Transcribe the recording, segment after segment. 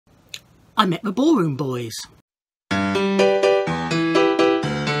I met the Ballroom boys.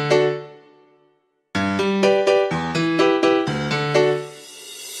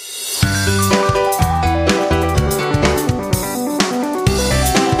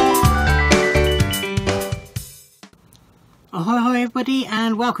 Ahoy everybody,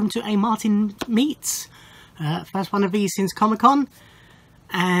 and welcome to a Martin Meets. First one of these since Comic-Con.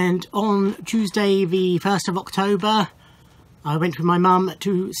 And on Tuesday the 1st of October I went with my mum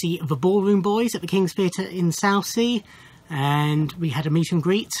to see the Ballroom boys at the King's Theatre in Southsea, and we had a meet and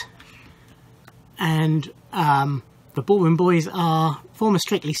greet. And the Ballroom boys are former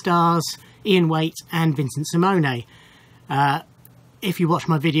Strictly stars Ian Waite and Vincent Simone. If you watch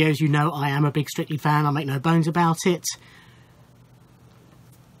my videos you know I am a big Strictly fan, I make no bones about it.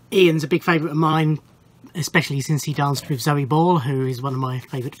 Ian's a big favourite of mine, especially since he danced with Zoe Ball, who is one of my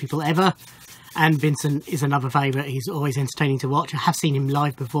favourite people ever. And Vincent is another favourite, he's always entertaining to watch. I have seen him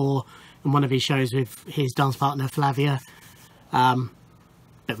live before in one of his shows with his dance partner Flavia,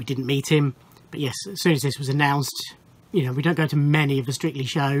 but we didn't meet him. But yes, as soon as this was announced, you know, we don't go to many of the Strictly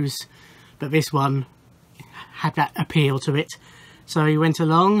shows, but this one had that appeal to it. So we went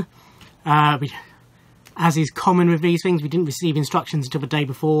along. As is common with these things, we didn't receive instructions until the day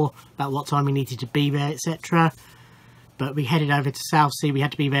before about what time we needed to be there, etc. But we headed over to Southsea. We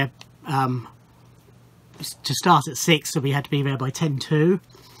had to be there to start at 6, so we had to be there by 10:02.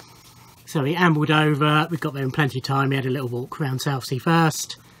 So we ambled over, we got there in plenty of time. We had a little walk around Southsea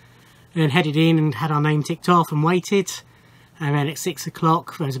first, and then headed in and had our name ticked off and waited. And then at 6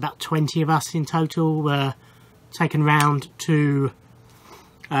 o'clock, there was about 20 of us in total, were taken round to...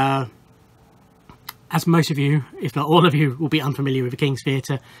 as most of you, if not all of you, will be unfamiliar with the King's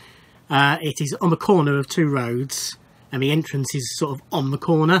Theatre, it is on the corner of two roads, and the entrance is sort of on the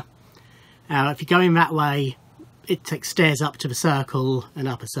corner. If you go in that way, it takes stairs up to the circle and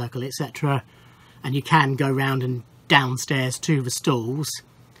up a circle, etc. And you can go round and downstairs to the stalls.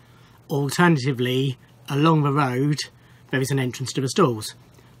 Alternatively, along the road, there is an entrance to the stalls.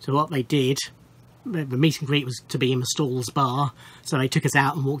 So what they did, the meet and greet was to be in the stalls bar, so they took us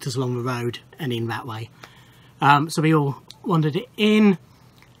out and walked us along the road and in that way. So we all wandered in,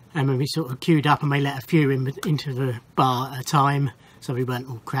 and then we sort of queued up, and they let a few into the bar at a time, so we weren't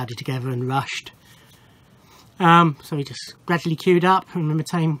all crowded together and rushed. So we just gradually queued up, and when the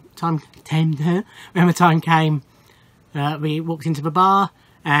time came, we walked into the bar,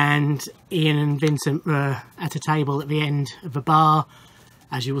 and Ian and Vincent were at a table at the end of the bar,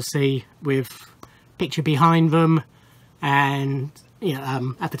 as you will see, with picture behind them, and you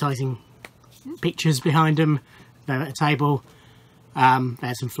know, advertising pictures behind them. They were at a table. They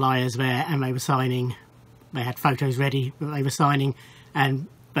had some flyers there, and they were signing. They had photos ready that they were signing, and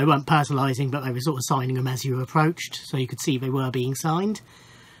they weren't personalising, but they were sort of signing them as you approached, so you could see they were being signed.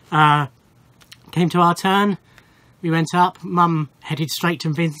 Came to our turn. We went up. Mum headed straight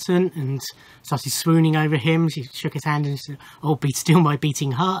to Vincent and started swooning over him. She shook his hand and said, "Oh, beat still my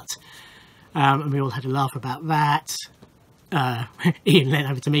beating heart." And we all had a laugh about that. Ian leant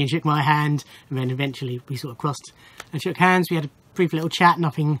over to me and shook my hand, and then eventually we sort of crossed and shook hands. We had a brief little chat,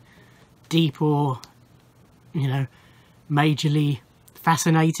 nothing deep or, you know, majorly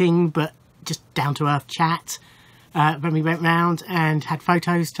fascinating, but just down-to-earth chat. Then we went round and had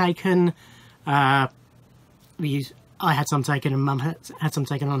photos taken. I had some taken, and Mum had some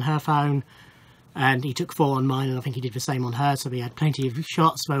taken on her phone, and he took 4 on mine, and I think he did the same on her, so we had plenty of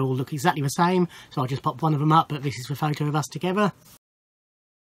shots where all look exactly the same. So I just popped one of them up, but this is the photo of us together.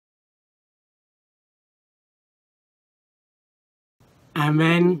 And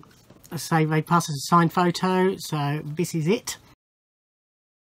then, as I say, they passed us a signed photo, so this is it.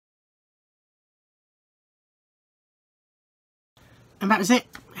 And that was it.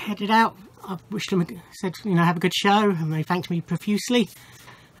 Headed out. I wished them, said, you know, have a good show, and they thanked me profusely.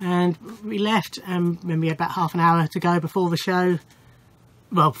 And we left, and then we had about half an hour to go before the show.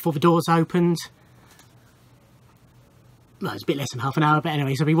 Well, before the doors opened. Well, it was a bit less than half an hour, but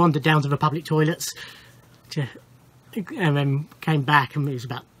anyway, so we wandered down to the public toilets, and then came back, and it was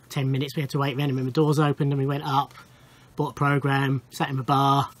about 10 minutes we had to wait then, and then the doors opened, and we went up, bought a programme, sat in the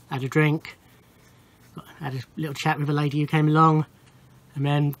bar, had a drink, had a little chat with a lady who came along. And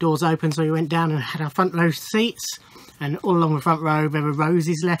then doors opened, so we went down and had our front row seats, and all along the front row there were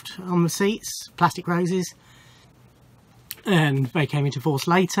roses left on the seats, plastic roses, and they came into force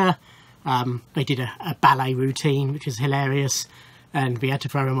later. They did a ballet routine, which was hilarious, and we had to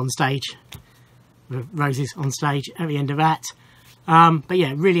throw them on stage, the roses on stage at the end of that. But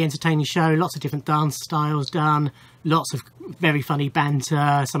yeah, really entertaining show, lots of different dance styles done, lots of very funny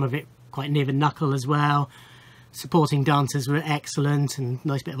banter, some of it quite near the knuckle as well. supporting dancers were excellent, and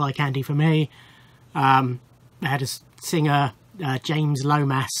nice bit of eye candy for me. They had a singer, James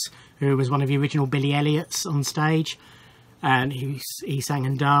Lomas, who was one of the original Billy Elliots on stage, and he sang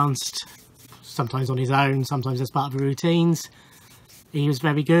and danced, sometimes on his own, sometimes as part of the routines. He was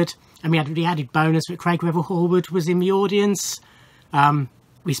very good. And we had the added bonus that Craig Revel-Horwood was in the audience.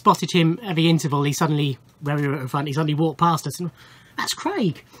 We spotted him at the interval. He suddenly, where we were at the front, he suddenly walked past us, and that's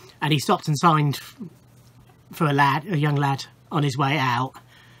Craig. And he stopped and signed for a young lad on his way out.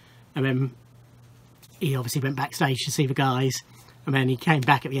 And then he obviously went backstage to see the guys. And then he came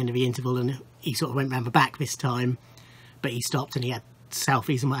back at the end of the interval, and he sort of went round the back this time. But he stopped and he had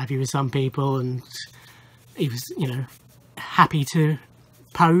selfies and what have you with some people, and he was, you know, happy to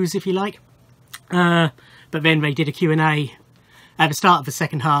pose, if you like. But then they did a Q&A at the start of the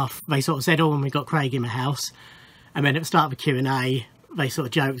second half. They sort of said, oh, and we got Craig in the house. And then at the start of the Q&A, they sort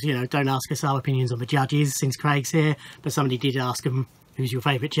of joked, you know, don't ask us our opinions on the judges since Craig's here. But somebody did ask him, who's your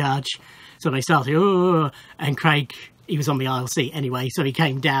favourite judge? So they started, oh, and Craig, he was on the aisle seat anyway, so he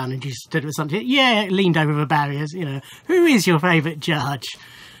came down and just stood with something, yeah, leaned over the barriers, you know, who is your favourite judge?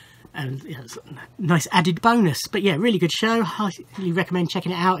 And yeah, it's a nice added bonus. But yeah, really good show. I highly recommend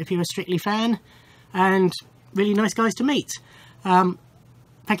checking it out if you're a Strictly fan, and really nice guys to meet. Thank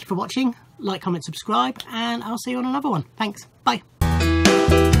you for watching. Like, comment, subscribe, and I'll see you on another one. Thanks. Bye.